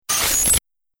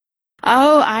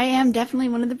Oh, I am definitely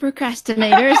one of the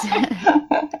procrastinators.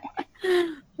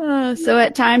 So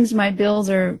at times my bills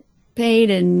are paid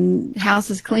and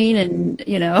house is clean and,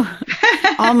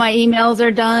 all my emails are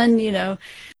done,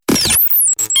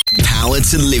 Power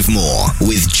to Live More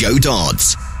with Jo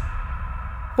Dodds.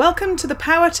 Welcome to the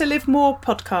Power to Live More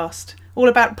podcast, all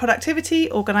about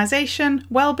productivity, organisation,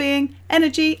 well-being,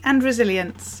 energy and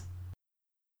resilience.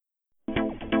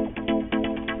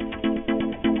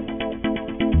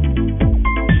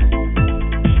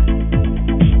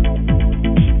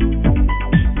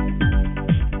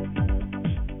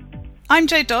 I'm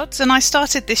Jo Dodds, and I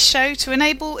started this show to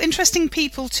enable interesting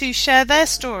people to share their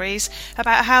stories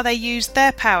about how they use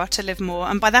their power to live more,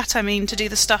 and by that I mean to do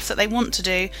the stuff that they want to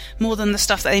do more than the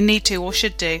stuff that they need to or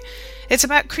should do. It's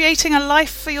about creating a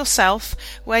life for yourself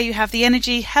where you have the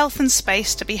energy, health and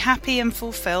space to be happy and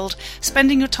fulfilled,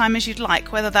 spending your time as you'd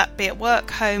like, whether that be at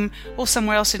work, home or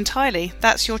somewhere else entirely.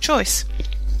 That's your choice.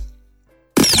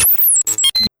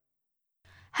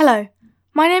 Hello,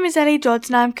 my name is Ellie Dodds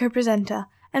and I'm co-presenter.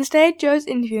 And today Jo's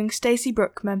interviewing Stacey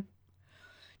Brookman.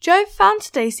 Jo found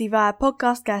Stacey via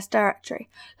podcast guest directory,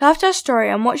 loved her story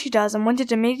and what she does and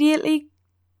wanted immediately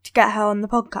to get her on the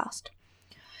podcast.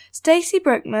 Stacey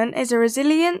Brookman is a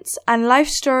resilience and life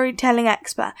storytelling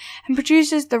expert and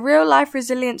produces the Real Life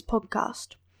Resilience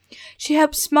podcast. She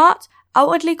helps smart,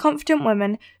 outwardly confident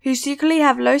women who secretly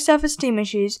have low self-esteem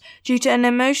issues due to an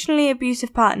emotionally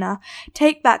abusive partner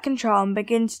take back control and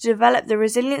begin to develop the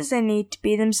resilience they need to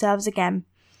be themselves again.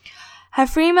 Her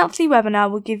free monthly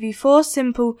webinar will give you 4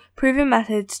 simple, proven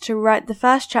methods to write the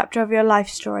first chapter of your life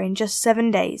story in just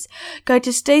 7 days. Go to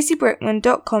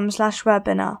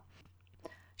staceybrookman.com/webinar.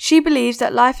 She believes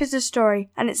that life is a story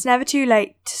and it's never too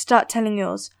late to start telling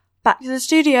yours. Back to the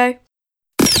studio.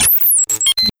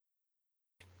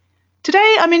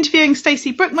 Today I'm interviewing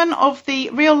Stacey Brookman of the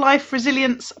Real Life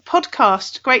Resilience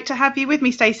podcast. Great to have you with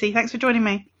me, Stacey. Thanks for joining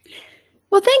me.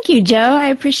 Well, thank you, Jo. I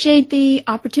appreciate the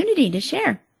opportunity to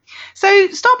share. So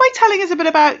start by telling us a bit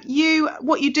about you,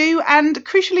 what you do, and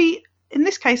crucially, in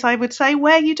this case, I would say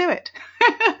where you do it.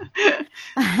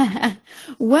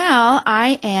 Well,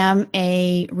 I am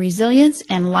a resilience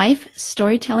and life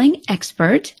storytelling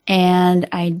expert, and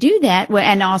I do that,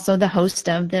 and also the host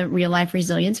of the Real Life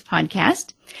Resilience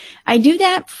podcast. I do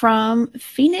that from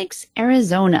Phoenix,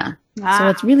 Arizona. So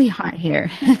it's really hot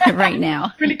here right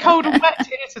now. Really cold and wet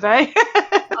here today.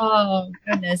 Oh,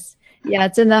 goodness. Yeah,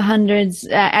 it's in the hundreds,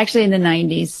 actually in the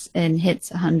 90s, and hits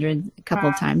 100 a couple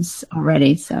of times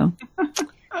already. So,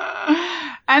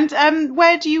 and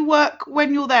where do you work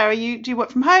when you're there? Do you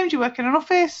work from home? Do you work in an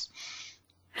office?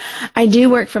 I do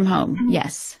work from home,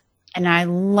 yes, and I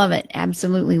love it.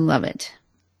 Absolutely love it.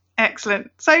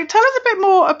 Excellent. So, tell us a bit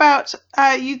more about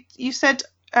you said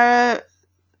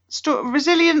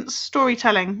resilience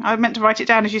storytelling. I meant to write it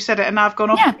down as you said it, and now I've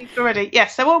gone off already.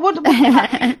 Yes. So, what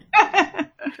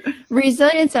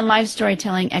Resilience and life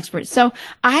storytelling expert. So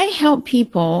I help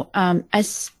people,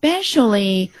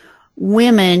 especially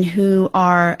women who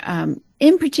are,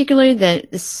 in particular, the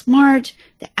smart,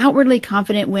 the outwardly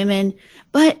confident women,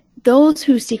 but those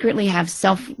who secretly have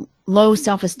low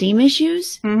self-esteem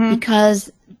issues because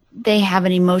they have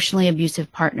an emotionally abusive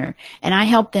partner. And I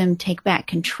help them take back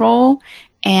control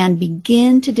and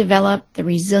begin to develop the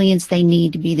resilience they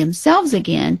need to be themselves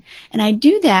again. And I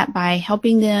do that by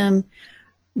helping them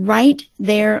write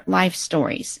their life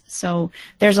stories. So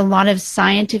there's a lot of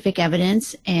scientific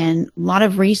evidence and a lot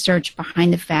of research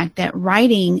behind the fact that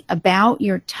writing about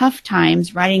your tough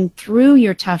times, writing through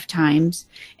your tough times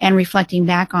and reflecting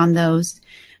back on those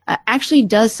actually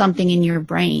does something in your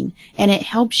brain, and it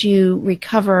helps you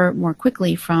recover more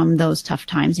quickly from those tough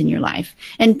times in your life.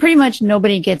 And pretty much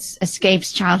nobody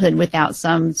escapes childhood without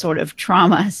some sort of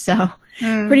trauma. So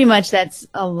pretty much that's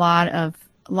a lot of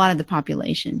the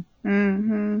population.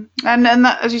 Mm-hmm. And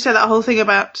that, as you said, that whole thing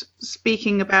about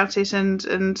speaking about it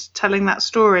and telling that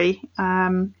story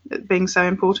being so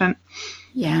important.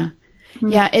 Yeah.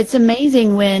 Yeah, it's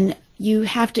amazing when you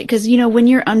have to, because, when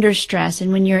you're under stress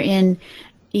and when you're in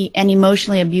an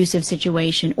emotionally abusive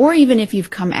situation, or even if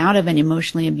you've come out of an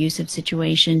emotionally abusive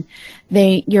situation,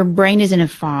 your brain is in a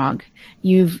fog.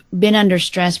 You've been under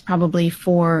stress probably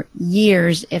for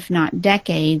years, if not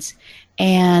decades,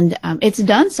 and it's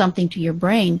done something to your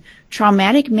brain.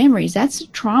 Traumatic memories, that's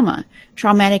trauma.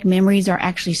 Traumatic memories are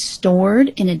actually stored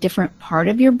in a different part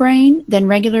of your brain than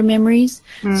regular memories.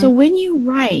 So when you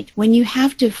write, when you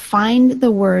have to find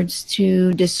the words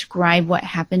to describe what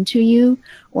happened to you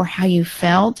or how you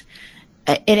felt,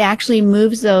 it actually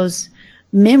moves those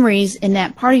memories in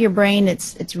that part of your brain.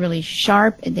 It's really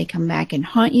sharp, and they come back and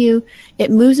haunt you.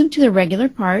 It moves them to the regular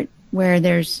part, where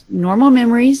there's normal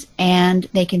memories and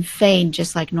they can fade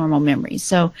just like normal memories.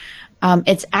 So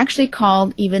it's actually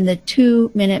called even the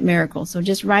 2-minute miracle. So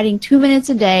just writing 2 minutes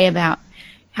a day about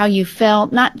how you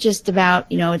felt, not just about,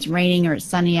 it's raining or it's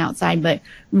sunny outside, but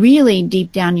really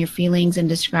deep down your feelings and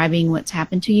describing what's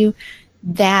happened to you.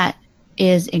 That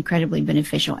is incredibly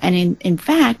beneficial. And in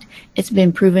fact, it's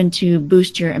been proven to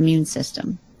boost your immune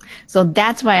system. So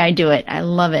that's why I do it. I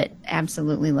love it.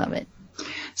 Absolutely love it.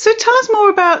 So tell us more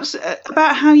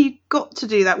about how you got to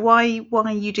do that, why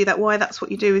you do that, why that's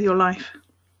what you do with your life.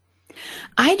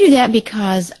 I do that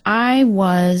because I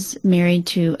was married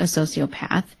to a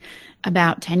sociopath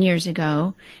about 10 years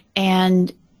ago,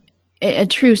 and a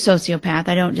true sociopath.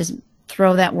 I don't just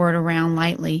throw that word around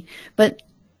lightly, but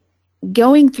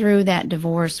going through that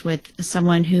divorce with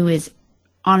someone who is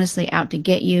honestly out to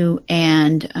get you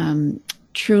and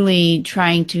truly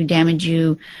trying to damage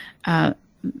you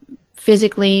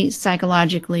physically,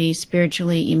 psychologically,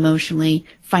 spiritually, emotionally,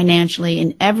 financially,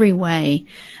 in every way,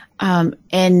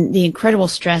 and the incredible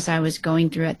stress I was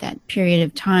going through at that period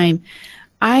of time,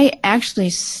 I actually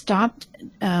stopped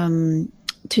to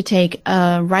take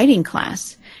a writing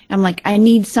class. I'm like, I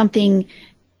need something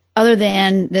other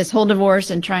than this whole divorce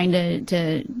and trying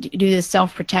to do this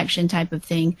self-protection type of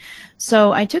thing.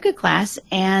 So I took a class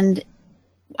and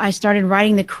I started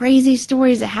writing the crazy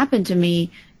stories that happened to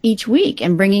me each week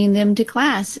and bringing them to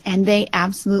class, and they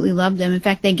absolutely loved them. In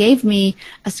fact, they gave me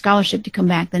a scholarship to come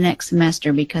back the next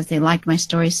semester because they liked my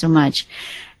stories so much.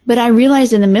 But I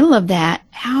realized in the middle of that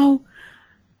how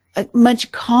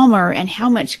much calmer and how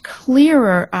much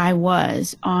clearer I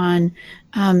was on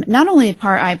not only the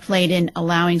part I played in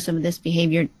allowing some of this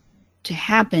behavior to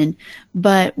happen,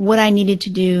 but what I needed to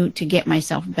do to get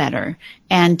myself better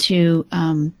and to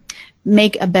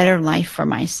make a better life for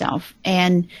myself.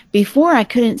 And before I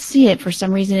couldn't see it for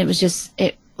some reason. It was just,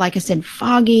 like I said,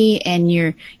 foggy, and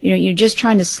you're just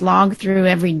trying to slog through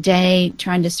every day,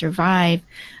 trying to survive.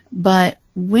 But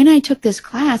when I took this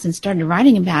class and started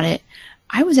writing about it,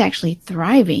 I was actually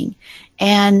thriving.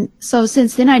 And so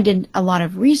since then I did a lot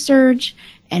of research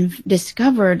and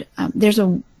discovered there's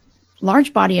a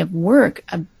large body of work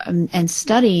and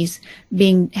studies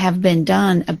have been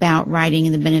done about writing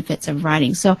and the benefits of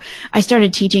writing. So I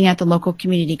started teaching at the local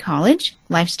community college,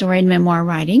 life story and memoir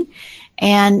writing,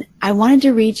 and I wanted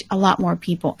to reach a lot more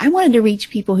people. I wanted to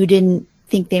reach people who didn't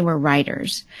think they were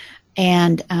writers.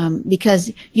 And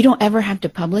because you don't ever have to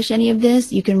publish any of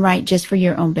this, you can write just for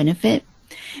your own benefit.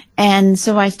 And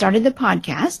so I started the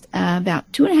podcast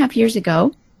about 2.5 years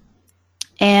ago.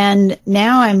 And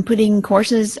now I'm putting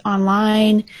courses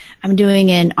online. I'm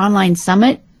doing an online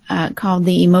summit called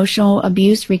the Emotional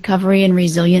Abuse Recovery and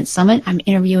Resilience Summit. I'm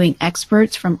interviewing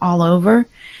experts from all over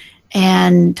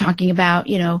and talking about,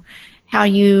 how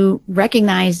you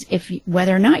recognize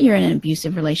whether or not you're in an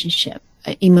abusive relationship,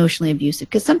 emotionally abusive.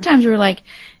 Because sometimes we're like,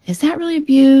 is that really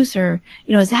abuse? Or,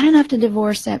 is that enough to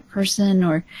divorce that person?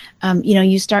 Or,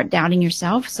 you start doubting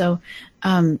yourself. So,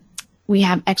 we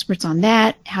have experts on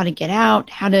that, how to get out,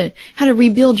 how to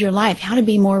rebuild your life, how to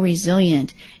be more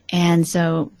resilient. And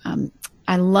so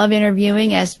I love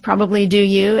interviewing, as probably do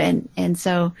you. And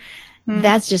so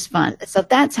that's just fun. So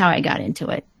that's how I got into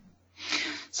it.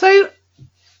 So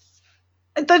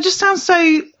that just sounds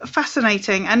so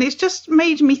fascinating. And it's just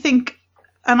made me think,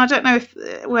 and I don't know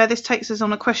where this takes us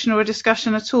on a question or a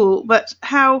discussion at all, but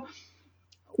how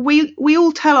we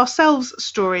all tell ourselves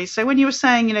stories. So when you were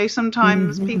saying,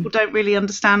 sometimes people don't really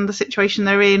understand the situation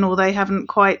they're in, or they haven't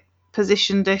quite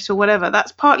positioned it or whatever,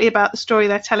 that's partly about the story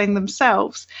they're telling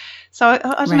themselves. So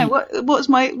I don't know,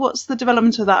 what's the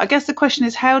development of that? I guess the question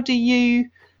is, how do you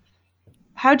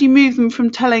move them from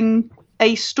telling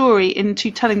a story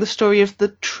into telling the story of the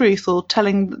truth, or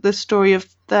telling the story of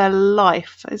their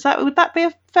life? Would that be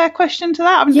a fair question to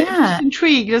that? I'm just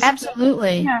intrigued.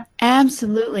 Absolutely. Yeah.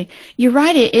 Absolutely. You're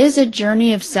right. It is a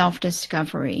journey of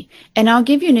self-discovery. And I'll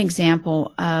give you an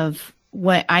example of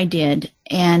what I did,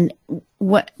 and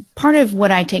what part of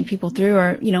what I take people through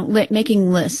are,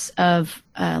 making lists of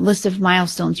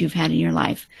milestones you've had in your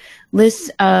life,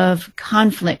 lists of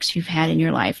conflicts you've had in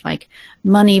your life, like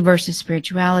money versus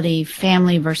spirituality,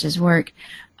 family versus work,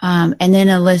 and then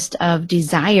a list of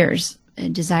desires, a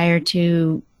desire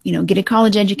to, get a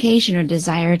college education, or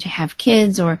desire to have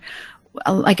kids, or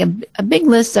like a big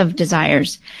list of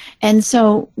desires. And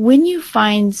so when you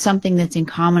find something that's in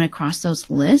common across those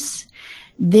lists,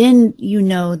 then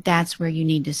that's where you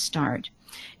need to start.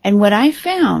 And what I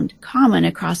found common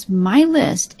across my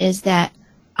list is that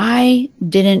I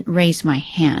didn't raise my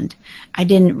hand. I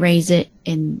didn't raise it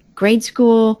in grade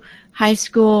school. high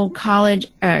school, college,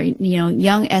 or,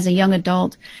 as a young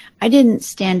adult, I didn't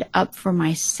stand up for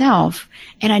myself.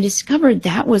 And I discovered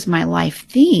that was my life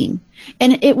theme.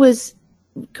 And it was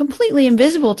completely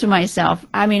invisible to myself.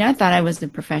 I mean, I thought I was the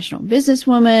professional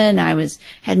businesswoman.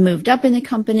 Had moved up in the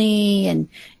company and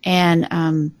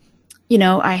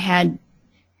I had,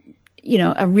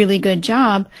 a really good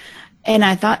job. And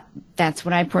I thought that's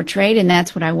what I portrayed and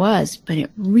that's what I was, but it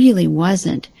really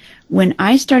wasn't. When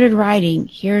I started writing,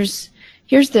 here's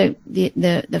the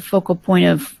focal point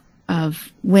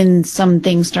of when some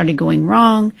things started going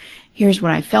wrong. Here's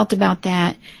what I felt about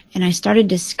that. And I started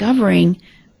discovering,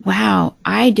 wow,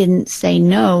 I didn't say,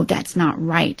 no, that's not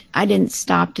right. I didn't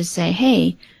stop to say,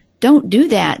 hey, don't do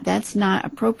that. That's not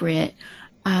appropriate.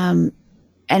 And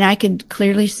I could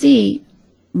clearly see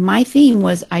my theme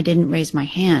was I didn't raise my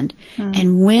hand.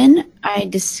 And when I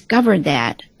discovered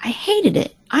that, I hated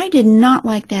it. I did not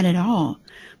like that at all.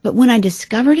 But when I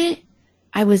discovered it,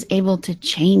 I was able to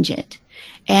change it.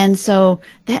 And so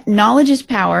that knowledge is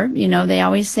power. They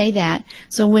always say that.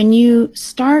 So when you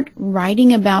start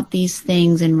writing about these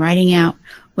things and writing out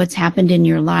what's happened in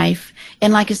your life,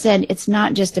 and like I said, it's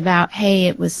not just about, hey,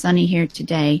 it was sunny here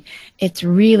today. It's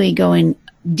really going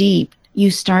deep.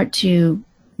 You start to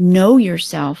know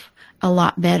yourself a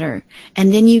lot better.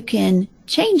 And then you can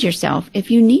change yourself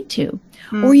if you need to.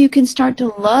 Or you can start to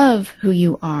love who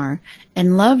you are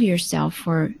and love yourself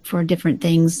for different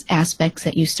things, aspects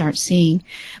that you start seeing.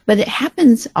 But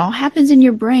all happens in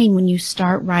your brain when you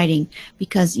start writing,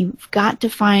 because you've got to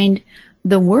find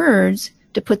the words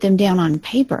to put them down on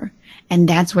paper. And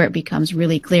that's where it becomes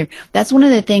really clear. That's one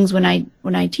of the things when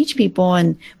I teach people,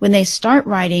 and when they start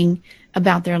writing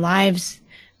about their lives,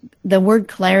 the word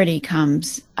clarity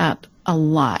comes up a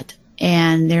lot.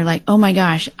 And they're like, oh my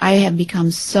gosh, I have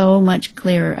become so much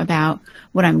clearer about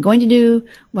what I'm going to do,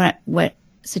 what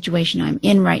situation I'm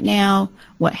in right now,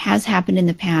 what has happened in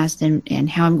the past, and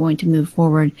how I'm going to move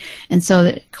forward. And so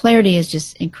the clarity is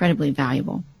just incredibly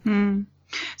valuable.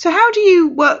 So how do you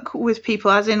work with people?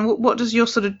 As in, what does your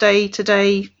sort of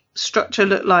day-to-day structure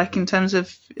look like in terms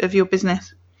of your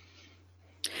business?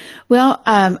 Well,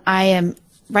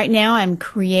 right now I'm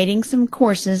creating some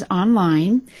courses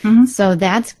online. So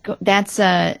that's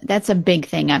a big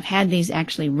thing. I've had these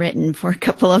actually written for a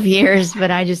couple of years,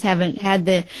 but I just haven't had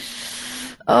the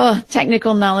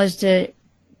technical knowledge to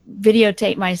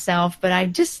videotape myself. But I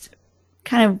just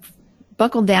kind of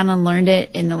buckled down and learned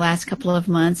it in the last couple of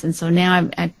months. And so now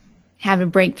I have a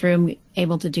breakthrough and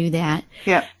able to do that.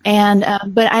 Yeah. And,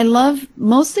 but I love,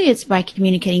 mostly it's by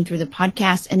communicating through the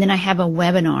podcast. And then I have a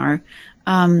webinar,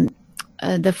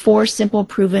 the 4 simple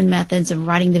proven methods of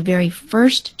writing the very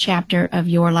first chapter of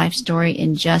your life story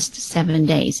in just 7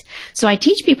 days. So I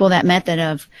teach people that method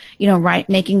of,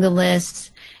 making the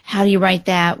lists. How do you write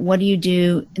that? What do you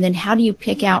do? And then how do you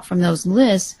pick out from those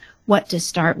lists what to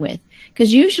start with?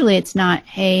 Because usually it's not,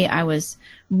 hey, I was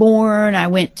born, I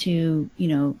went to,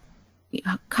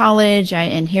 college,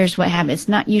 and here's what happened. It's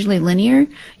not usually linear.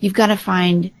 You've got to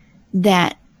find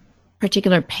that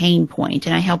particular pain point,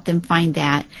 and I help them find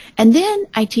that. And then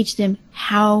I teach them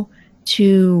how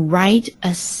to write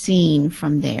a scene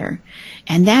from there.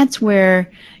 And that's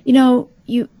where,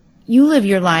 you live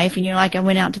your life, and you're like, I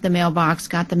went out to the mailbox,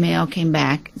 got the mail, came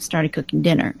back, and started cooking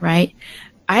dinner, right?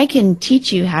 I can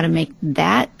teach you how to make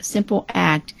that simple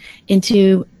act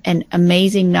into an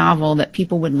amazing novel that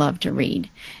people would love to read.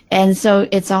 And so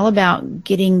it's all about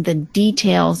getting the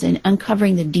details and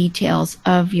uncovering the details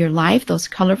of your life, those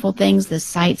colorful things, the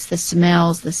sights, the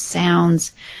smells, the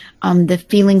sounds, the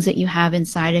feelings that you have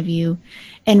inside of you,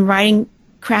 and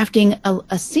crafting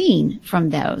a scene from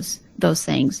those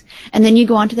things. And then you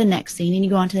go on to the next scene, and you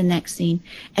go on to the next scene,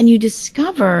 and you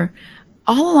discover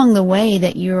all along the way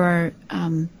that you're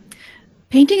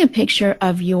painting a picture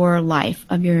of your life,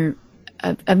 of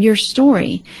your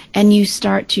story, and you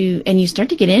start to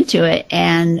get into it,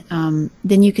 and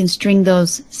then you can string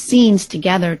those scenes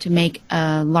together to make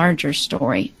a larger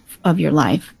story of your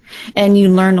life, and you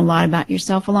learn a lot about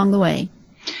yourself along the way.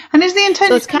 And is the intention?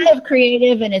 So it's kind of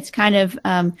creative and it's kind of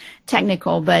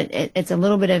technical, but it's a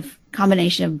little bit of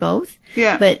combination of both.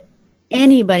 Yeah. But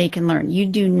anybody can learn. You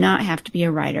do not have to be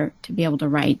a writer to be able to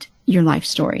write your life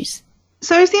stories.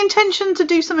 So is the intention to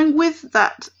do something with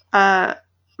that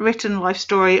written life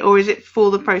story, or is it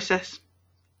for the process?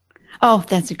 Oh,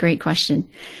 that's a great question.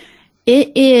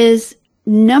 It is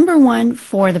number one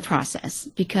for the process,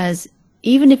 because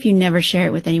even if you never share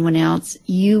it with anyone else,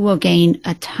 you will gain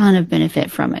a ton of benefit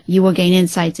from it. You will gain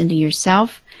insights into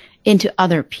yourself, into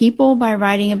other people by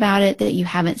writing about it that you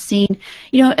haven't seen.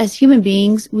 As human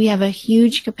beings, we have a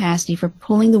huge capacity for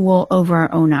pulling the wool over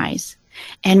our own eyes.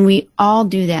 And we all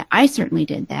do that. I certainly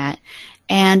did that.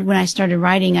 And when I started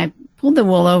writing, I pulled the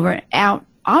wool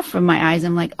off from my eyes.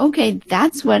 I'm like, okay,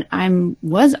 that's what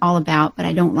was all about, but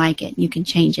I don't like it. You can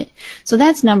change it. So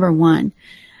that's number one.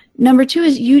 Number two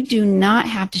is you do not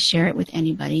have to share it with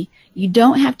anybody. You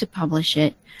don't have to publish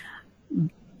it,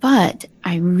 but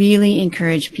I really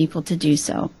encourage people to do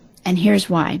so. And here's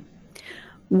why.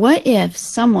 What if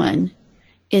someone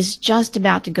is just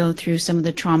about to go through some of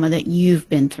the trauma that you've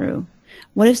been through?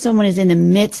 What if someone is in the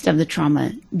midst of the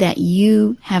trauma that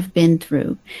you have been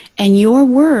through? And your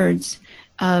words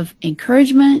of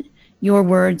encouragement, your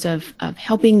words of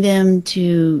helping them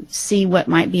to see what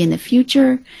might be in the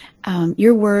future,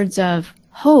 your words of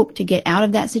hope to get out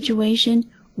of that situation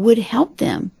would help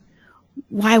them.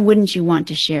 Why wouldn't you want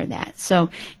to share that? So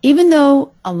even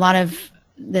though a lot of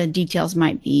the details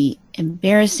might be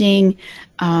embarrassing,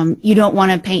 you don't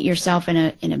want to paint yourself in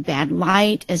a bad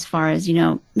light as far as,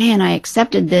 man, I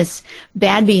accepted this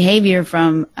bad behavior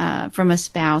from a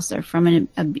spouse or from an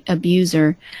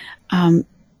abuser.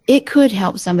 It could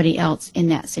help somebody else in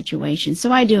that situation.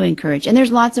 So I do encourage. And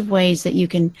there's lots of ways that you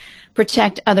can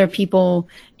protect other people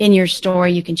in your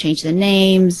story. You can change the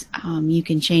names. You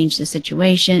can change the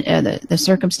situation, the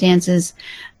circumstances.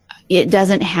 It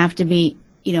doesn't have to be,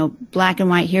 black and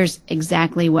white. Here's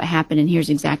exactly what happened and here's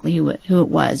exactly who it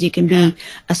was. You can be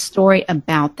a story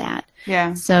about that.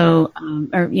 Yeah. So,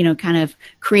 kind of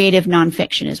creative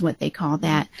nonfiction is what they call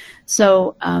that.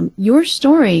 So, your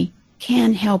story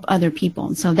can help other people.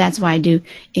 And so that's why I do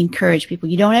encourage people.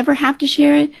 You don't ever have to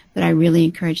share it, but I really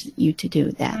encourage you to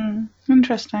do that.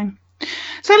 Interesting.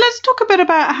 So let's talk a bit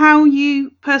about how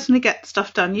you personally get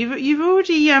stuff done. You've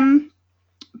already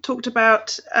talked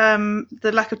about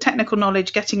the lack of technical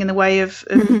knowledge getting in the way of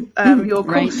your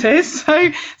courses. So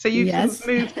you've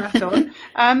moved that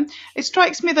on. It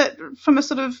strikes me that from a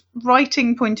sort of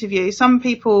writing point of view, some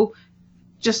people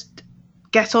just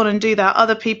get on and do that.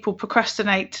 Other people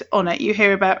procrastinate on it. You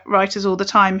hear about writers all the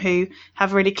time who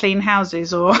have really clean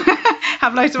houses or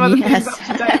have loads of other things up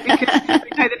to date because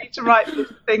they know they need to write the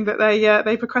thing that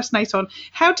they procrastinate on.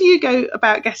 How do you go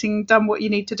about getting done what you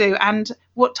need to do, and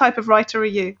what type of writer are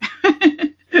you?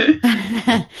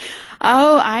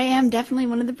 Oh, I am definitely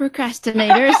one of the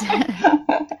procrastinators.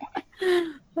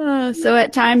 So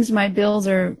at times my bills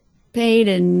are paid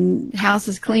and house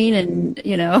is clean and,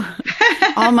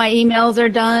 all my emails are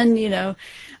done,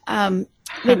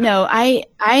 but no, I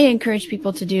encourage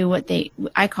people to do what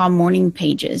I call morning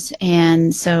pages.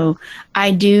 And so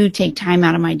I do take time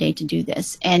out of my day to do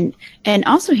this. And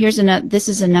also this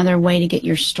is another way to get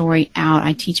your story out.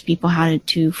 I teach people how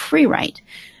to free write.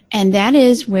 And that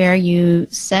is where you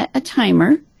set a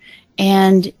timer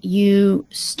and you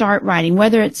start writing,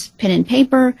 whether it's pen and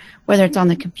paper, whether it's on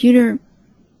the computer.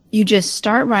 You just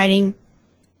start writing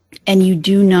and you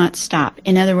do not stop.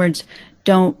 In other words,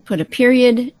 don't put a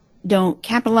period, don't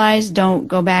capitalize, don't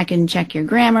go back and check your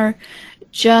grammar.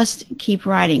 Just keep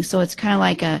writing. So it's kind of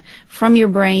like from your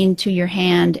brain to your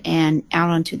hand and out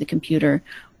onto the computer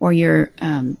or your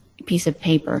piece of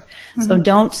paper. Mm-hmm. So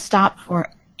don't stop for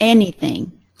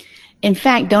anything. In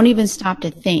fact, don't even stop to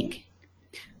think.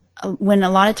 When a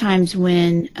lot of times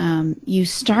when you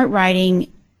start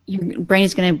writing, your brain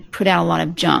is going to put out a lot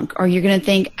of junk, or you're going to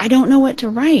think, I don't know what to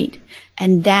write.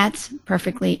 And that's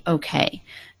perfectly okay.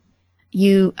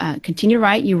 You continue to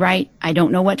write, you write, I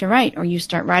don't know what to write, or you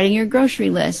start writing your grocery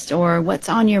list or what's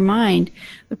on your mind.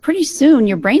 But pretty soon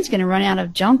your brain's going to run out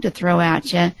of junk to throw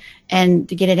at you and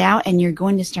to get it out, and you're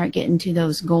going to start getting to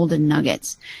those golden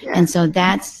nuggets. Yeah. And so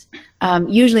that's,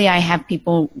 usually I have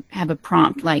people have a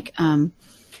prompt like,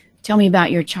 tell me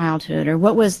about your childhood, or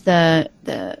what was the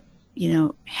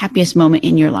happiest moment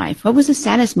in your life? What was the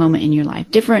saddest moment in your life?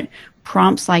 Different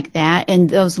prompts like that. And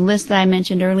those lists that I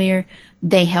mentioned earlier,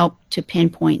 they help to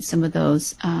pinpoint some of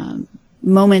those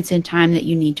moments in time that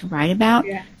you need to write about.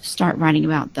 Yeah. Start writing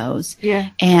about those. Yeah.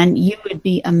 And you would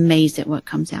be amazed at what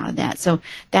comes out of that. So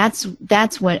that's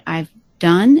what I've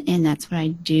done, and that's what I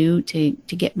do to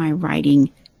get my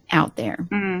writing out there.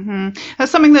 Mm-hmm.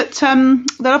 That's something that the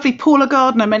lovely Paula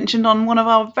Gardner mentioned on one of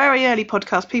our very early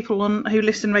podcasts. People who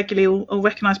listen regularly will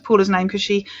recognise Paula's name because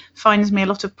she finds me a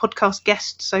lot of podcast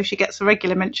guests, so she gets a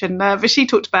regular mention. But she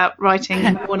talked about writing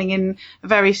in the morning in a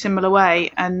very similar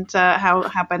way, and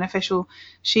how beneficial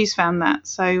she's found that.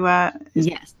 So it's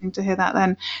interesting to hear that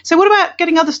then. So what about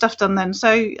getting other stuff done then?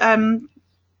 So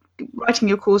writing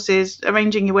your courses,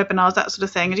 arranging your webinars, that sort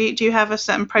of thing. Do you have a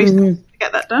certain process to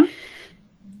get that done?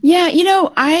 Yeah,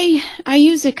 I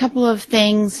use a couple of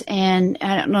things, and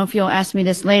I don't know if you'll ask me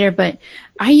this later, but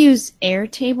I use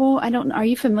Airtable. Are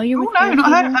you familiar with Airtable? No,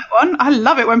 not heard of that one. I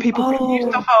love it when people put new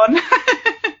stuff on.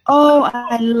 Oh,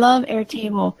 I love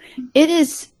Airtable. It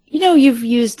is, you've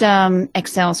used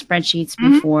Excel spreadsheets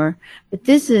before, but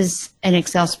this is an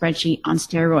Excel spreadsheet on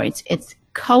steroids. It's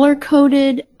color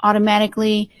coded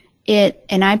automatically.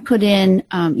 And I put in,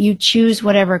 you choose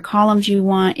whatever columns you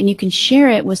want, and you can share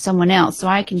it with someone else. So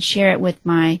I can share it with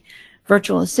my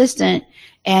virtual assistant.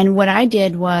 And what I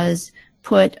did was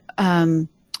put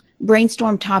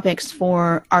brainstorm topics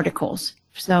for articles.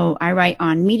 So I write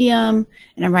on Medium,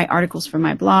 and I write articles for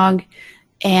my blog.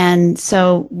 And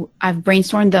so I've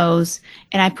brainstormed those,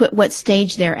 and I put what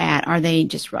stage they're at. Are they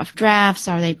just rough drafts?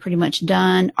 Are they pretty much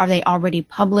done? Are they already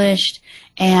published?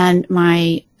 And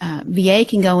my VA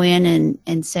can go in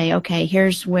and say, okay,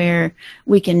 here's where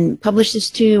we can publish this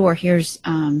to, or here's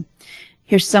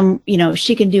some,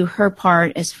 she can do her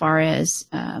part as far as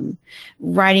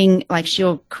writing, like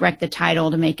she'll correct the title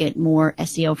to make it more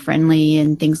SEO friendly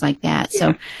and things like that.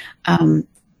 So and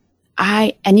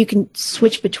you can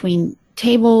switch between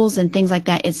tables and things like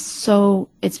that.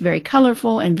 It's very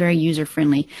colorful and very user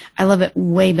friendly. I love it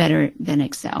way better than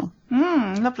Excel.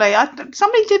 Lovely.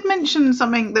 Somebody did mention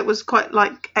something that was quite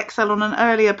like Excel on an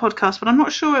earlier podcast, but I'm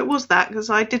not sure it was that, because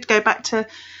I did go back to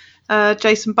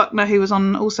Jason Buckner, who was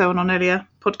also on an earlier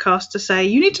podcast, to say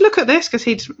you need to look at this, because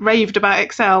he'd raved about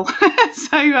Excel. So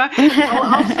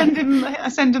I'll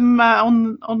send him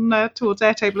on towards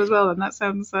Airtable as well, and that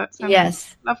sounds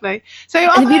yes, lovely. So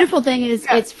and the beautiful thing is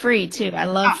it's free too. I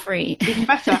love free. Even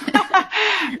better.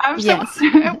 Yes.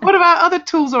 What about other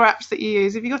tools or apps that you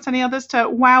use? Have you got any others to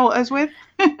wow us with?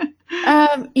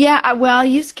 I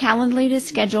use Calendly to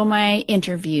schedule my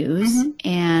interviews,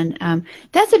 and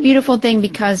that's a beautiful thing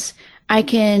because I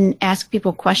can ask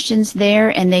people questions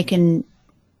there, and they can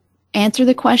answer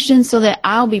the questions so that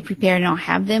I'll be prepared and I'll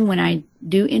have them when I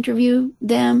do interview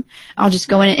them. I'll just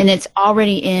go in, and it's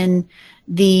already in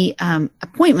the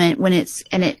appointment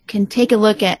and it can take a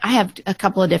look at. I have a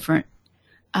couple of different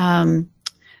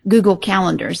Google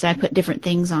calendars that I put different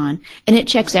things on, and it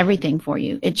checks everything for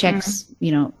you. It checks,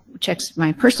 checks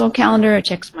my personal calendar, it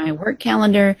checks my work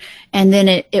calendar, and then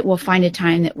it will find a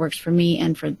time that works for me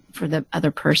and for the other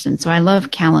person. So I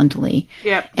love Calendly.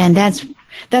 Yeah. And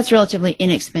that's relatively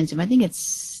inexpensive. I think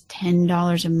it's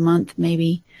 $10 a month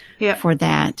maybe for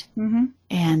that. Mm-hmm.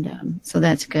 And so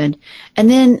that's good. And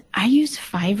then I use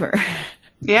Fiverr.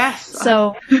 Yes.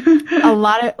 So a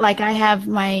lot of, like, I have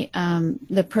my,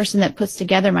 the person that puts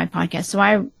together my podcast. So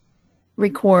I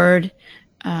record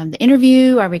the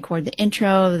interview, I record the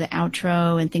intro, the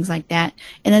outro, and things like that.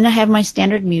 And then I have my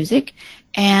standard music,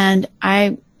 and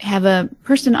I have a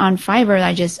person on Fiverr that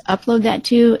I just upload that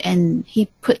to, and he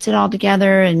puts it all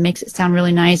together and makes it sound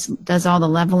really nice, does all the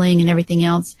leveling and everything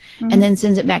else, and then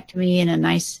sends it back to me in a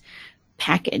nice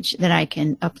package that I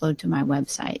can upload to my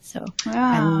website. So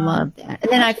I love that.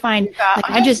 And then I find, like,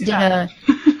 I just did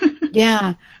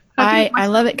I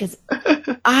love it because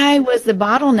I was the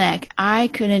bottleneck. I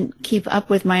couldn't keep up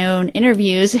with my own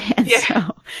interviews, and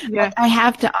so I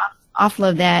have to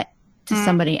offload that to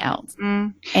somebody else,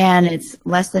 and it's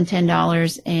less than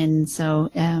 $10, and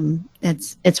so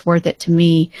it's worth it to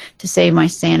me to save my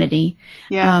sanity.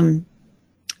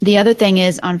 The other thing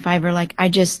is on Fiverr, like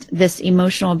this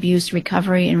emotional abuse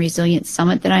recovery and resilience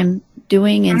summit that I'm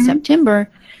doing in September.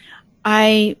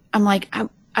 I'm like,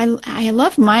 I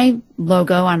love my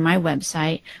logo on my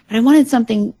website, but I wanted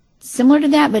something similar to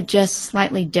that, but just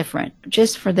slightly different,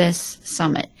 just for this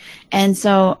summit. And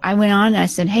so I went on and I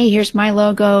said, hey, here's my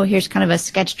logo. Here's kind of a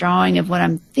sketch drawing of what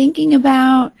I'm thinking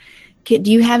about.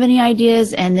 Do you have any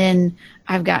ideas? And then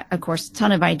I've got, of course, a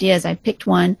ton of ideas. I picked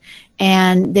one,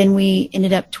 and then we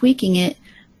ended up tweaking it,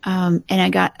 and I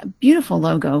got a beautiful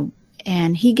logo.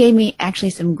 And he gave me actually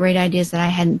some great ideas that I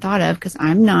hadn't thought of, because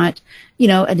I'm not,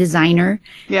 a designer.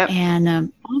 Yep.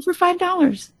 And all for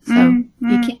 $5. So you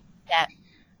can't do that.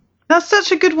 That's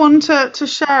such a good one to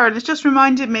share, and it's just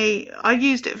reminded me, I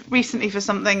used it recently for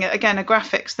something, again, a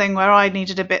graphics thing where I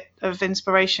needed a bit of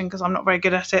inspiration because I'm not very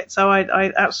good at it, so I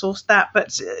outsourced that. But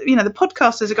the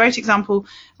podcast is a great example.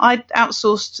 I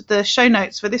outsourced the show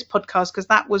notes for this podcast because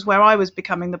that was where I was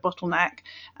becoming the bottleneck,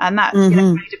 and that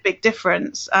made a big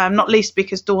difference, not least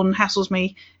because Dawn hassles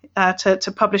me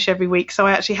to publish every week, so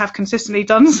I actually have consistently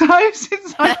done so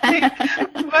since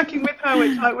I've been working with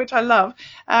her, which I love.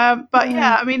 But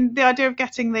I mean, the idea of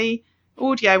getting the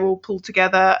audio all pulled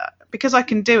together, because I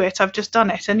can do it, I've just done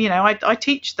it. And I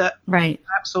teach that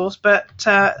outsource, but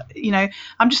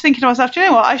I'm just thinking to myself, do you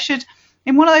know what, I should,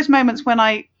 in one of those moments when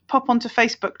I pop onto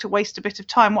Facebook to waste a bit of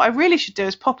time, what I really should do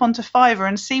is pop onto Fiverr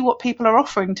and see what people are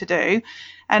offering to do,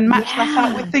 and match that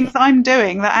up with things that I'm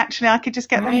doing that actually I could just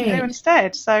get them to do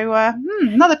instead. So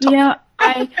another topic.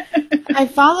 I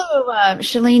follow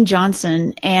Chalene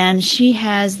Johnson, and she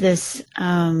has this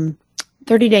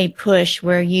 30-day push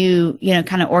where you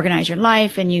kind of organize your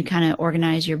life and you kind of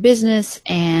organize your business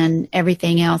and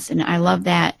everything else. And I love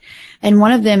that. And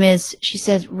one of them is, she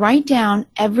says, write down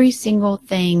every single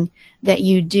thing that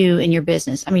you do in your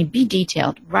business. I mean, be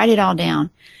detailed, write it all down.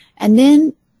 And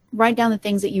then write down the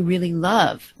things that you really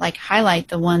love, like highlight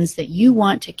the ones that you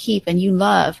want to keep and you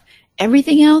love.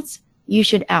 Everything else you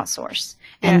should outsource.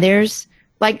 Yeah. And there's,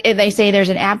 like they say, there's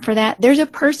an app for that. There's a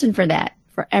person for that,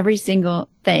 for every single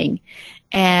thing.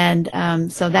 And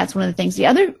so that's one of the things. The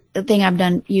other thing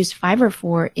I've used Fiverr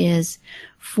for is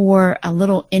for a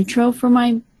little intro for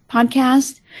my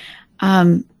podcast.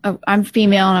 I'm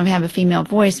female and I have a female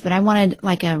voice, but I wanted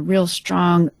like a real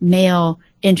strong male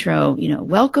intro,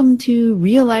 welcome to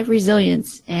Real Life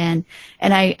Resilience. And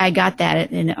I got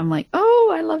that, and I'm like,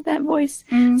 oh, I love that voice.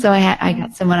 So I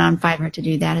got someone on Fiverr to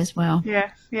do that as well.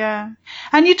 Yes, yeah.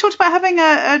 And you talked about having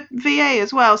a VA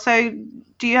as well. So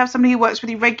do you have somebody who works with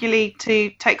you regularly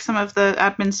to take some of the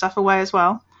admin stuff away as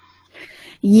well?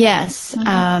 Yes.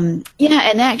 And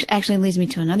that actually leads me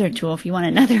to another tool if you want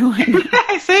another one.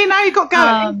 See, now you got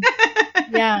going.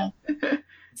 Yeah.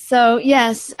 So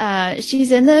yes,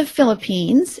 she's in the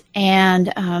Philippines,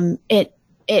 and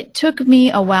it took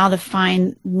me a while to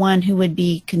find one who would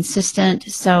be consistent.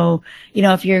 So,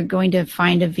 if you're going to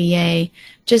find a VA,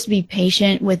 just be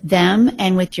patient with them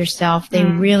and with yourself. They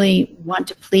really want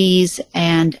to please,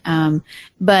 and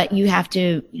but you have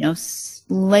to,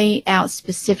 lay out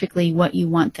specifically what you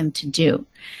want them to do.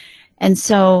 And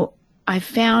so I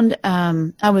found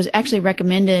I was actually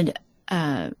recommended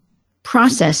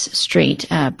Process Street,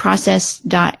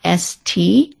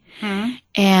 process.st.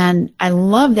 And I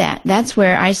love that. That's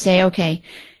where I say, okay,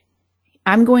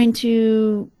 I'm going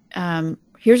to,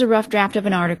 here's a rough draft of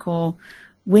an article.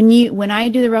 When I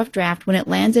do the rough draft, when it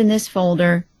lands in this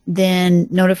folder, then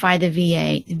notify the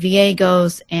VA. The VA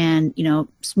goes and,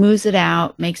 smooths it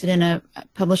out, makes it in a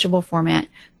publishable format,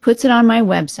 puts it on my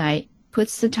website,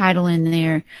 puts the title in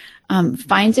there,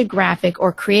 finds a graphic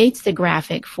or creates the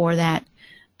graphic for that,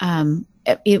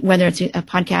 whether it's a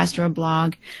podcast or a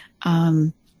blog.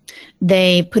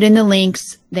 They put in the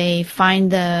links, they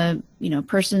find the,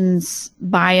 person's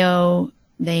bio,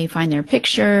 they find their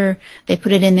picture, they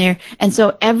put it in there. And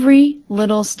so every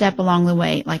little step along the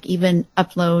way, like even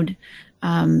upload,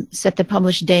 set the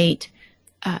publish date,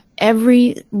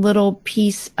 every little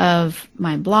piece of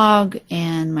my blog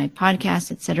and my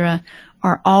podcast, etc.,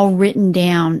 are all written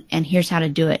down, and here's how to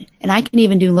do it. And I can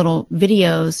even do little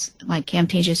videos, like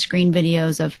Camtasia screen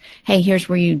videos of, hey, here's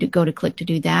where you go to click to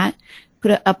do that.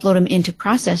 Upload them into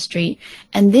Process Street.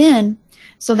 And then,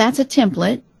 so that's a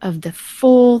template of the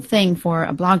full thing for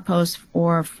a blog post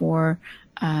or for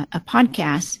a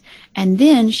podcast. And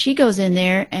then she goes in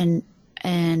there and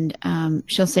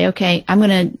she'll say, okay, I'm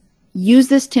going to use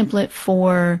this template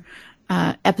for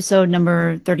episode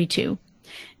number 32.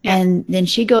 Yeah. And then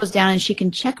she goes down and she can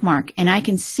check mark, and I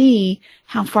can see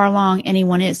how far along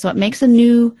anyone is. So it makes a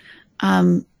new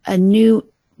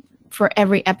for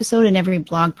every episode and every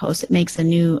blog post, it makes a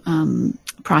new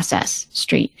Process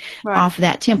Street off of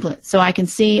that template. So I can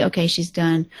see, okay, she's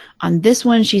done on this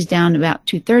one, she's down about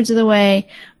 2/3 of the way.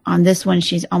 On this one,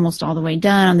 she's almost all the way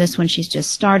done. On this one, she's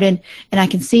just started. And I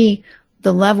can see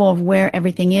the level of where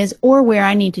everything is, or where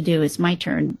I need to do. It's my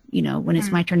turn, when it's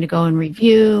my turn to go and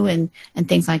review and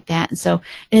things like that. And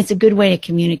it's a good way to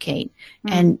communicate.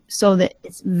 And so that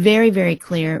it's very, very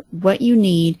clear what you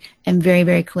need and very,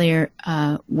 very clear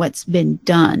what's been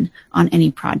done on any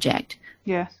project.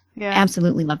 Yes. Yeah.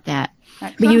 Absolutely love that.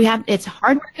 Excellent. But it's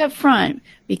hard work up front,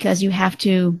 because you have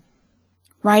to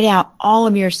write out all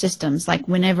of your systems. Like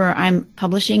whenever I'm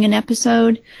publishing an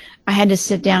episode, I had to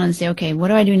sit down and say, okay, what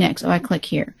do I do next? Oh, I click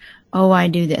here. Oh, I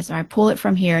do this. Or I pull it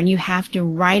from here. And you have to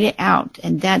write it out.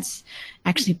 And that's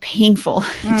actually painful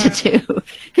to do,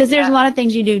 because there's a lot of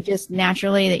things you do just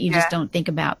naturally that you just don't think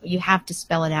about. You have to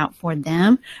spell it out for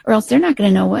them, or else they're not going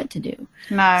to know what to do.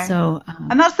 No. So,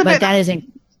 and that's the bit that is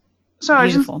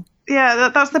beautiful.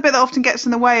 That's the bit that often gets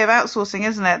in the way of outsourcing,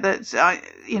 isn't it?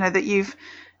 That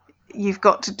you've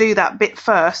got to do that bit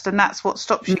first, and that's what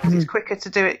stops you, because it's quicker to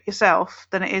do it yourself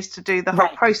than it is to do the whole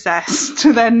process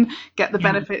to then get the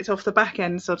benefits off the back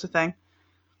end, sort of thing.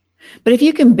 But if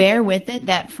you can bear with it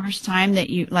that first time that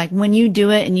you, like when you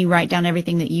do it and you write down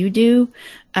everything that you do,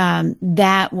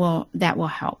 that will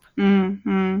help.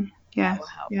 Yeah.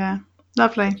 Yeah.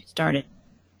 Lovely. Started.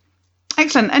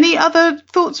 Excellent. Any other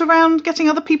thoughts around getting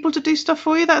other people to do stuff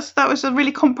for you? That was a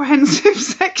really comprehensive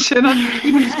section.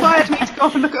 You've inspired me to go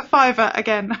off and look at Fiverr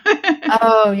again.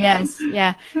 Oh, yes.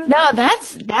 Yeah. No,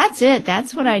 that's it.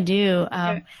 That's what I do.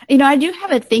 I do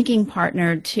have a thinking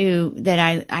partner too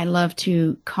that I love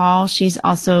to call. She's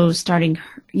also starting,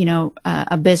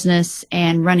 a business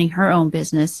and running her own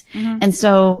business. Mm-hmm. And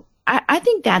so I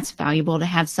think that's valuable to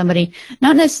have somebody,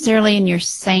 not necessarily in your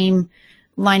same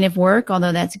line of work,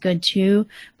 although that's good too,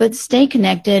 but stay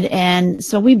connected. And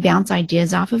so we bounce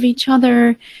ideas off of each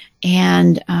other.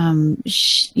 And,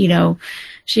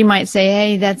 she might say,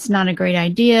 hey, that's not a great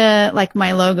idea. Like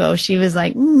my logo, she was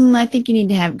like, I think you need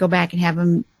to go back and have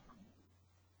them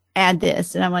add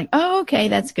this. And I'm like, oh, okay,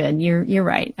 that's good. You're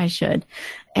right. I should.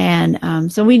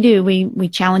 And, so we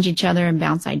challenge each other and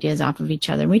bounce ideas off of each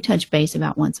other. We touch base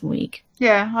about once a week.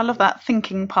 Yeah. I love that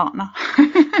thinking partner.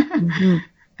 Mm-hmm.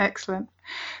 Excellent.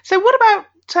 So what about,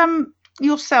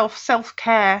 yourself,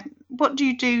 self-care? What do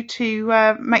you do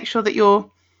to, make sure that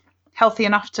you're healthy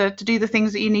enough to do the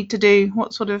things that you need to do?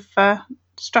 What sort of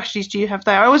strategies do you have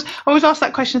there? I always ask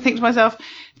that question and think to myself,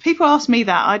 if people ask me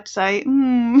that, I'd say,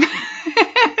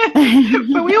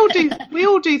 but we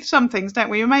all do some things, don't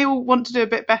we? We may all want to do a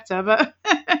bit better, but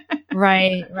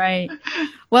Right.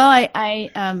 Well,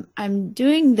 I'm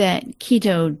doing the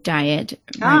keto diet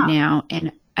right now,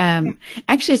 and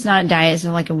actually it's not a diet, it's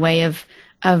like a way of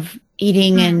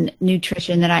eating and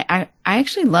nutrition that I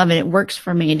actually love it. It works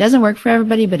for me. It doesn't work for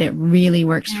everybody, but it really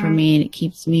works for me, and it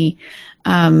keeps me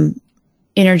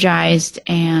energized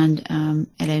and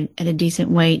at a decent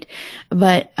weight.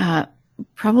 But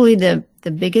probably the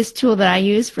biggest tool that I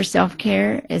use for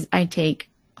self-care is I take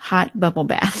hot bubble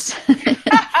baths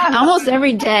almost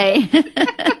every day.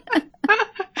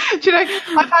 Do you know,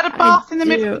 I've had a bath in the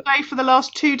middle of the day for the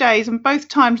last 2 days, and both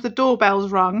times the doorbell's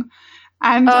rung.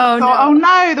 And I thought,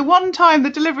 no, the one time the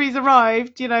deliveries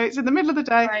arrived, it's in the middle of the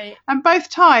day. Right. And both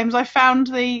times I found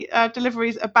the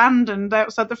deliveries abandoned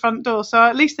outside the front door. So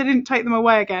at least they didn't take them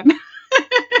away again.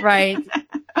 Right.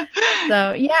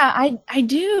 So, yeah, I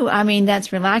do. I mean,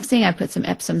 that's relaxing. I put some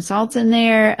Epsom salts in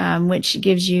there, which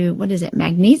gives you,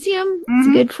 magnesium? Mm-hmm. It's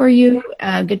good for you,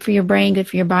 good for your brain, good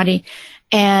for your body.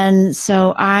 And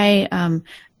so I'm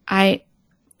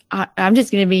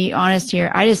just going to be honest here.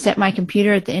 I just set my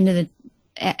computer at the end of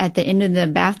the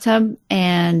bathtub,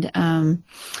 and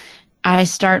I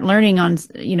start learning on,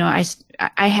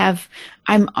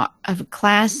 I'm a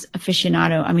class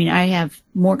aficionado. I mean, I have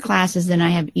more classes than I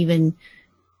have even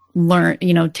learned,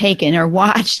 taken or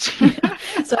watched.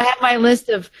 So I have my list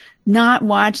of not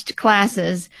watched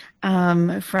classes,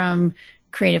 from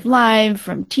Creative Live,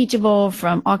 from Teachable,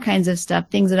 from all kinds of stuff,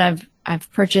 things that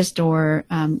I've purchased or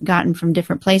gotten from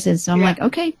different places. So I'm like,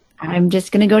 okay, I'm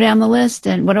just going to go down the list,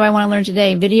 and what do I want to learn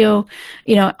today? Video,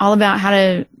 all about how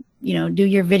to, do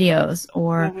your videos,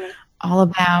 or all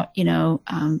about,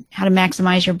 how to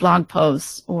maximize your blog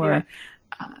posts, or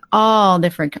all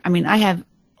different. I mean, I have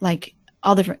like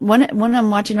all different. One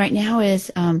I'm watching right now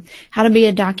is how to be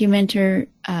a documentary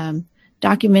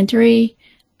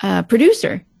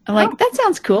producer. I'm like, that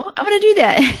sounds cool. I'm going to do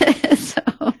that. So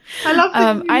I love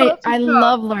I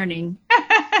love learning.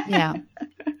 Yeah.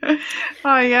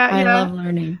 Oh yeah. I love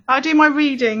learning. I do my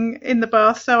reading in the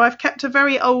bath, so I've kept a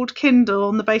very old Kindle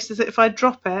on the basis that if I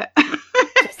drop it,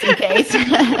 just in case. And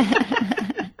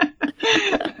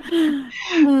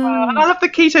I love the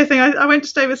keto thing. I went to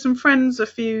stay with some friends a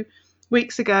few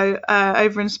weeks ago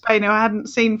over in Spain, who I hadn't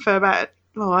seen for about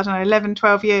 11,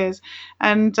 12 years.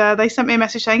 And they sent me a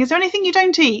message saying, is there anything you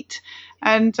don't eat?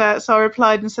 And so I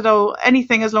replied and said,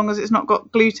 anything as long as it's not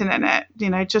got gluten in it,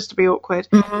 just to be awkward.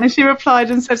 Mm-hmm. And she replied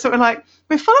and said something like,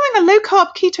 we're following a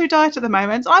low-carb keto diet at the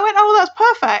moment. And I went, that's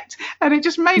perfect. And it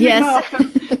just made me laugh.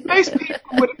 And most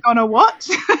people would have gone, what?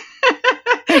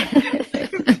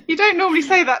 You don't normally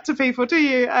say that to people, do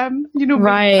you? You normally,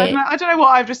 right. I don't know what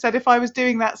I've just said if I was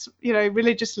doing that,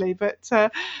 religiously, but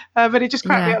it just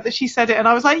cracked me up that she said it, and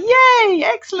I was like, yay,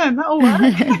 excellent, that'll work.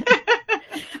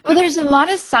 Well, there's a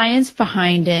lot of science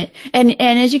behind it, and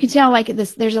as you can tell, like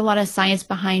this, there's a lot of science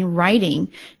behind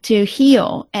writing to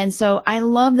heal, and so I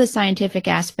love the scientific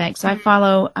aspect. So I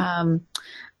follow,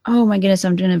 oh my goodness,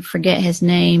 I'm going to forget his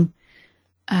name.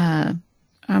 I'm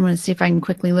going to see if I can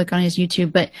quickly look on his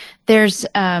YouTube, but there's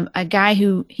a guy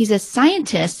he's a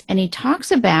scientist, and he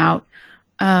talks about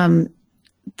the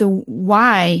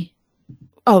why.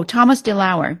 Oh, Thomas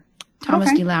DeLauer.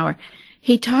 DeLauer.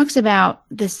 He talks about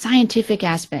the scientific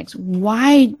aspects.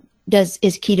 Why is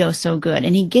keto so good?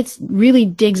 And he really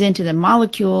digs into the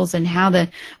molecules and how the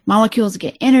molecules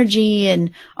get energy and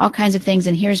all kinds of things.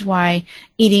 And here's why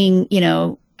eating,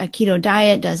 a keto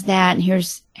diet does that, and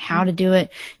here's how to do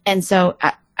it. And so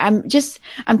I'm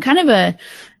kind of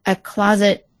a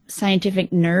closet scientific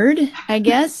nerd, I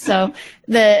guess. So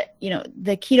the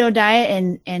keto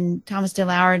diet and Thomas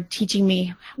DeLauer teaching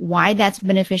me why that's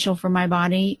beneficial for my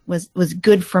body was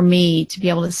good for me to be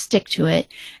able to stick to it.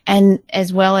 And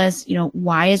as well as,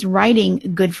 why is writing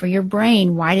good for your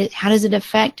brain? How does it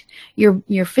affect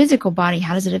your physical body?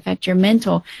 How does it affect your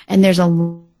mental? And there's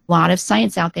a lot of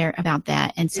science out there about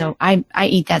that. And so I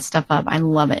eat that stuff up. I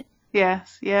love it.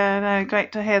 Yes. Yeah. No,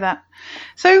 great to hear that.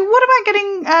 So what about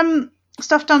getting,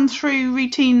 stuff done through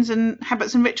routines and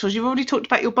habits and rituals? You've already talked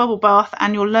about your bubble bath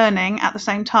and your learning at the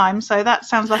same time, so that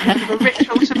sounds like a bit of a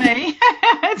ritual to me.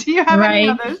 Do you have any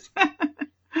others?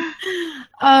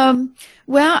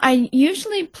 Well, I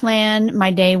usually plan my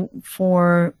day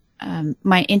for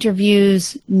my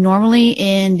interviews normally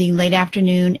in the late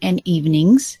afternoon and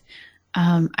evenings.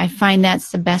 I find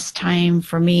that's the best time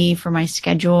for me, for my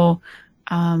schedule.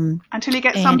 Until you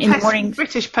get some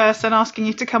British person asking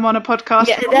you to come on a podcast.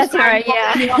 Yeah, that's right.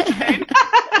 Yeah.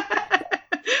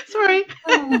 Sorry.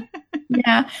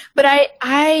 Yeah, but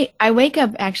I wake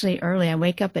up actually early. I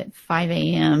wake up at 5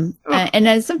 a.m. And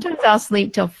then sometimes I'll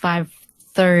sleep till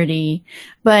 5:30.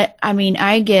 But I mean,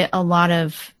 I get a lot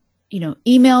of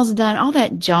emails done, all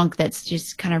that junk that's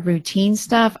just kind of routine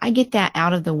stuff. I get that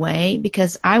out of the way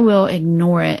because I will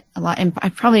ignore it a lot. And I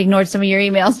probably ignored some of your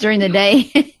emails during the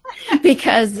day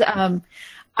because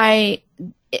I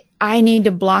need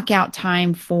to block out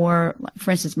time for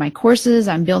instance, my courses.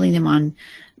 I'm building them on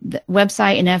the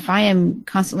website. And if I am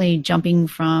constantly jumping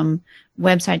from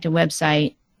website to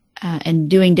website, and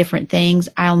doing different things,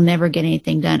 I'll never get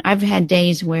anything done. I've had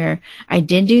days where I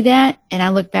did do that, and I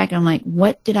look back and I'm like,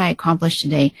 what did I accomplish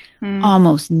today?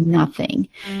 Almost nothing.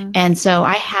 And so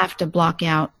I have to block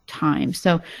out time.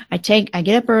 So I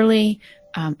get up early.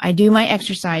 I do my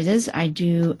exercises. I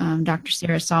do Dr.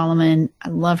 Sarah Solomon. I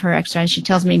love her exercise. She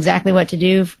tells me exactly what to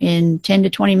do in 10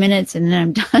 to 20 minutes, and then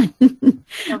I'm done.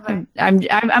 Okay.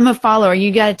 I'm a follower.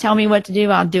 You got to tell me what to do.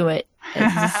 I'll do it.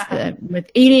 With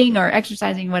eating or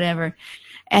exercising, whatever.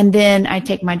 And then I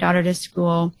take my daughter to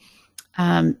school,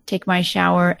 take my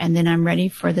shower, and then I'm ready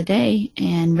for the day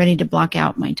and ready to block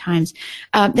out my times.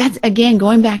 That's, again,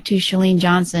 going back to Chalene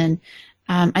Johnson.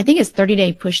 I think it's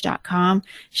 30daypush.com.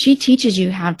 She teaches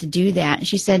you how to do that.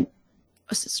 She said,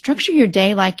 structure your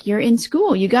day like you're in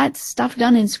school. You got stuff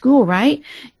done in school, right?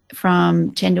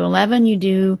 From 10 to 11, you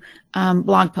do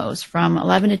blog posts. From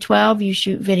 11 to 12, you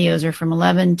shoot videos. Or from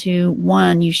 11 to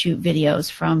 1, you shoot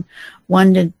videos. From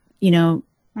 1 to,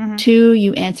 2,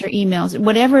 you answer emails.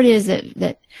 Whatever it is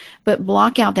but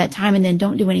block out that time and then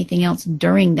don't do anything else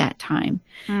during that time.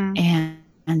 And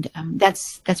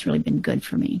that's really been good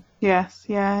for me. Yes.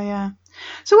 Yeah.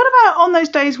 So what about on those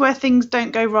days where things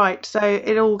don't go right? So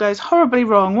it all goes horribly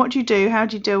wrong. What do you do? How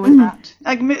do you deal with that?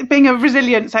 Like being a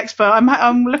resilience expert,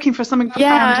 I'm looking for something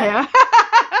profound here.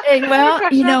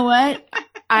 Well, you know what?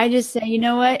 I just say,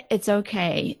 it's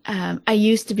okay. I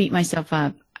used to beat myself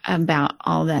up about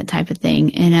all that type of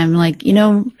thing. And I'm like,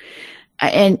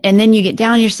 and then you get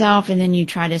down on yourself and then you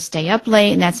try to stay up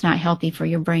late, and that's not healthy for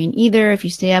your brain either. If you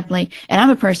stay up late, and I'm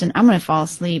going to fall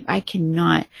asleep. I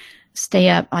cannot stay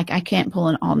up. Like I can't pull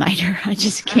an all-nighter. I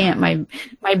just can't. My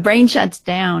brain shuts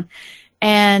down.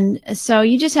 And so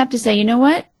you just have to say, you know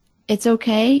what? It's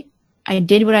okay. I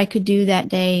did what I could do that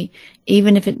day.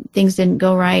 Even if things didn't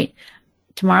go right,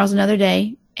 tomorrow's another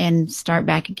day, and start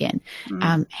back again.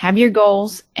 Have your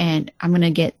goals, and I'm going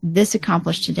to get this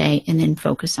accomplished today, and then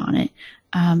focus on it.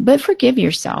 But forgive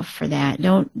yourself for that.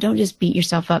 Don't just beat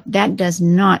yourself up. That does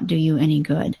not do you any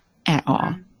good at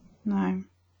all. No.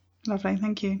 Lovely,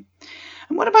 thank you.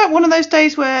 And what about one of those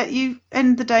days where you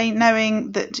end the day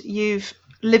knowing that you've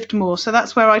lived more? So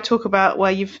that's where I talk about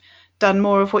where you've done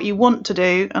more of what you want to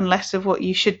do and less of what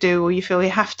you should do or you feel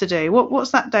you have to do. What's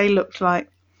that day looked like?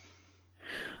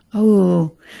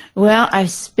 Oh, well, I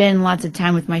spend lots of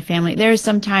time with my family. There are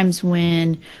some times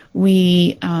when we'll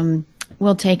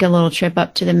take a little trip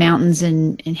up to the mountains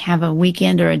and have a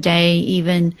weekend or a day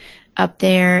even up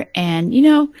there. And,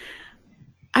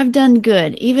 I've done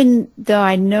good. Even though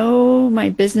I know my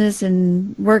business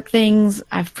and work things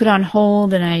I've put on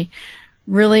hold, and I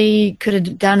really could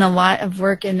have done a lot of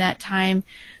work in that time.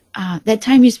 That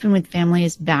time you spend with family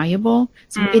is valuable.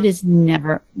 So it is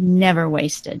never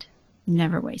wasted.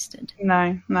 Never wasted.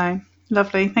 No.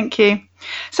 Lovely. Thank you.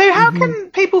 So how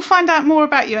can people find out more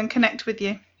about you and connect with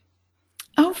you?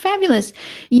 Oh, fabulous.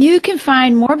 You can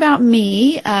find more about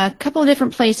me a couple of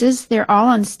different places. They're all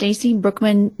on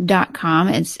StacyBrookman.com.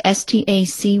 It's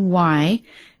StacyBrookman.com.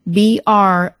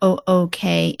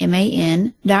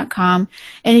 BROOKMAN.com.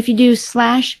 And if you do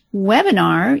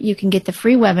 /webinar, you can get the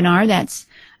free webinar. That's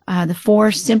the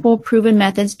 4 simple proven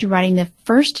methods to writing the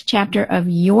first chapter of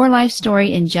your life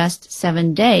story in just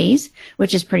 7 days,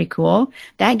 which is pretty cool.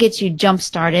 That gets you jump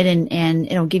started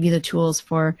and it'll give you the tools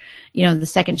for, the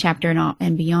second chapter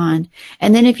and beyond.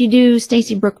 And then if you do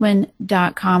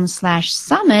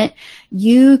stacybrookman.com/summit,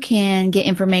 you can get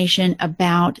information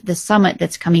about the summit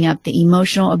that's coming up, the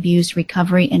Emotional Abuse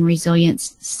Recovery and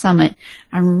Resilience Summit.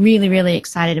 I'm really, really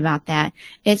excited about that.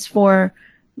 It's for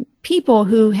people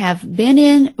who have been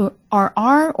in or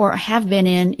are or have been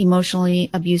in emotionally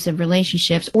abusive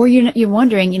relationships, or you're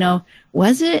wondering,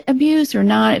 was it abuse or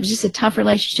not? It was just a tough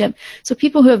relationship. So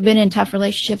people who have been in tough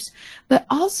relationships, but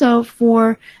also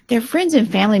for their friends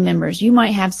and family members. You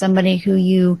might have somebody who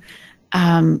you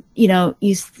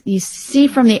see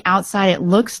from the outside, it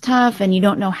looks tough and you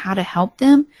don't know how to help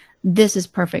them. This is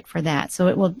perfect for that. So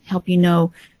it will help you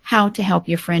know how to help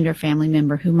your friend or family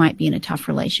member who might be in a tough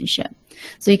relationship.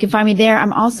 So you can find me there.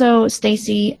 I'm also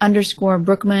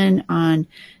Stacy_Brookman on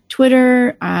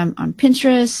Twitter, on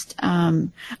Pinterest.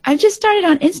 I've just started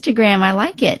on Instagram. I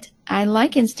like it. I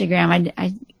like Instagram.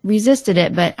 I resisted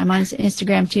it, but I'm on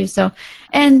Instagram too. So,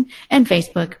 and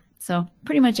Facebook. So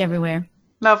pretty much everywhere.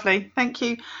 Lovely. Thank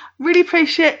you. Really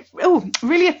appreciate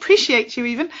you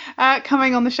even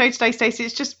coming on the show today, Stacey.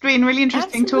 It's just been really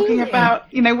interesting talking about,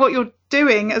 what you're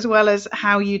doing as well as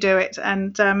how you do it.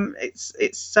 And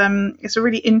it's a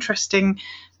really interesting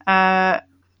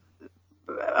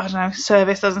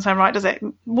service doesn't sound right, does it?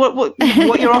 What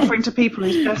you're offering to people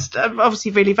is just obviously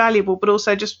really valuable, but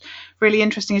also just really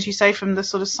interesting, as you say, from the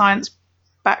sort of science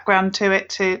background to it,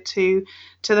 to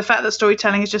the fact that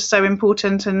storytelling is just so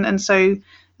important and so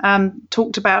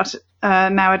talked about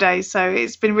nowadays. So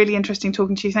it's been really interesting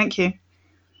talking to you. Thank you.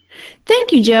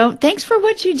 Thank you, Jo. Thanks for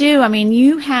what you do. I mean,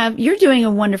 you're doing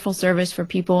a wonderful service for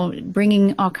people,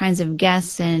 bringing all kinds of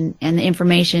guests and the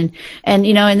information. And,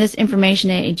 in this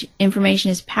information age, information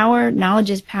is power, knowledge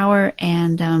is power,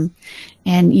 and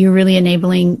you're really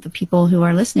enabling the people who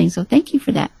are listening. So thank you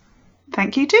for that.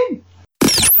 Thank you too.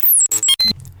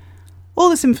 All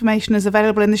this information is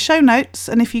available in the show notes,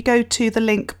 and if you go to the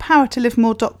link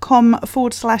powertolivemore.com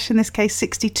 / in this case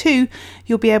 62,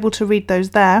 you'll be able to read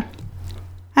those there.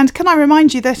 And can I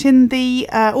remind you that in the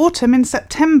autumn, in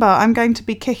September, I'm going to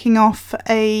be kicking off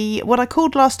what I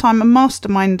called last time a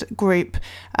mastermind group,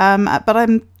 but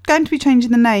I'm going to be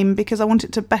changing the name because I want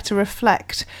it to better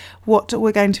reflect what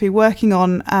we're going to be working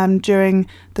on during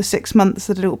the 6 months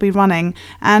that it will be running.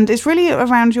 And it's really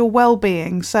around your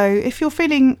well-being. So if you're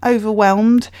feeling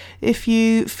overwhelmed, if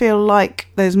you feel like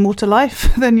there's more to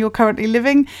life than you're currently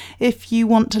living, if you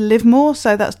want to live more,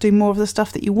 so that's do more of the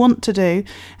stuff that you want to do,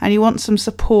 and you want some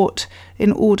support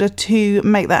in order to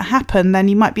make that happen, then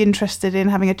you might be interested in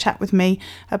having a chat with me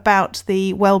about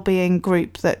the wellbeing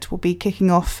group that will be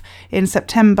kicking off in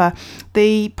September.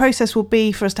 The process will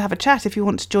be for us to have a chat. If you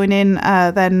want to join in,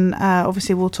 then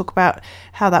obviously we'll talk about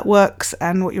how that works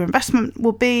and what your investment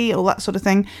will be, all that sort of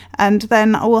thing. And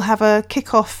then I will have a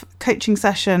kick-off coaching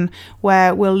session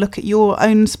where we'll look at your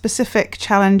own specific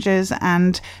challenges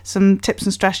and some tips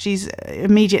and strategies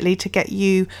immediately to get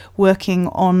you working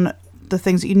on the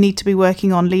things that you need to be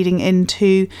working on leading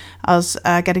into us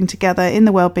getting together in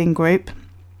the wellbeing group.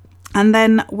 And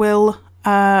then we'll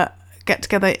get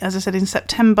together, as I said, in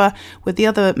September with the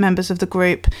other members of the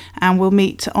group, and we'll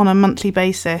meet on a monthly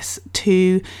basis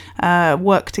to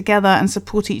work together and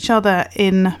support each other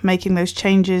in making those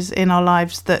changes in our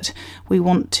lives that we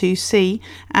want to see.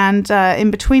 And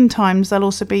in between times, there'll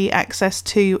also be access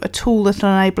to a tool that will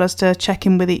enable us to check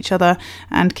in with each other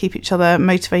and keep each other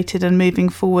motivated and moving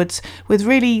forwards with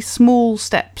really small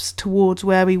steps towards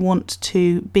where we want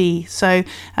to be. So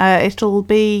it'll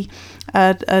be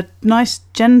a nice,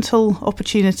 gentle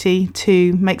opportunity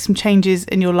to make some changes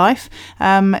in your life.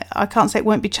 I can't say it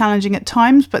won't be challenging at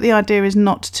times, but the idea is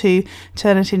not to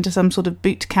turn it into some sort of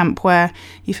boot camp where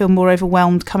you feel more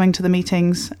overwhelmed coming to the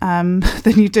meetings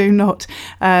than you do not.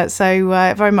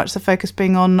 So very much the focus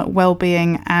being on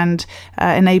well-being and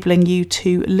enabling you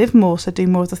to live more, so do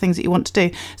more of the things that you want to do.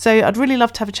 So I'd really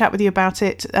love to have a chat with you about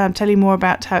it, tell you more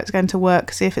about how it's going to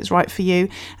work, see if it's right for you.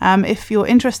 If you're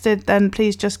interested, then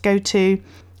please just go to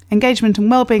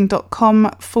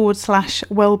engagementandwellbeing.com /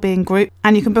 wellbeing group,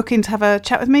 and you can book in to have a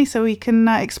chat with me so we can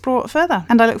explore it further.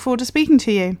 And I look forward to speaking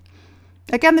to you.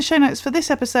 Again, the show notes for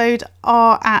this episode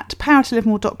are at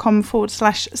powertolivemore.com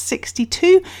 /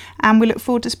 62, and we look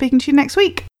forward to speaking to you next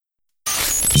week.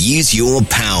 Use your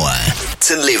power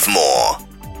to live more.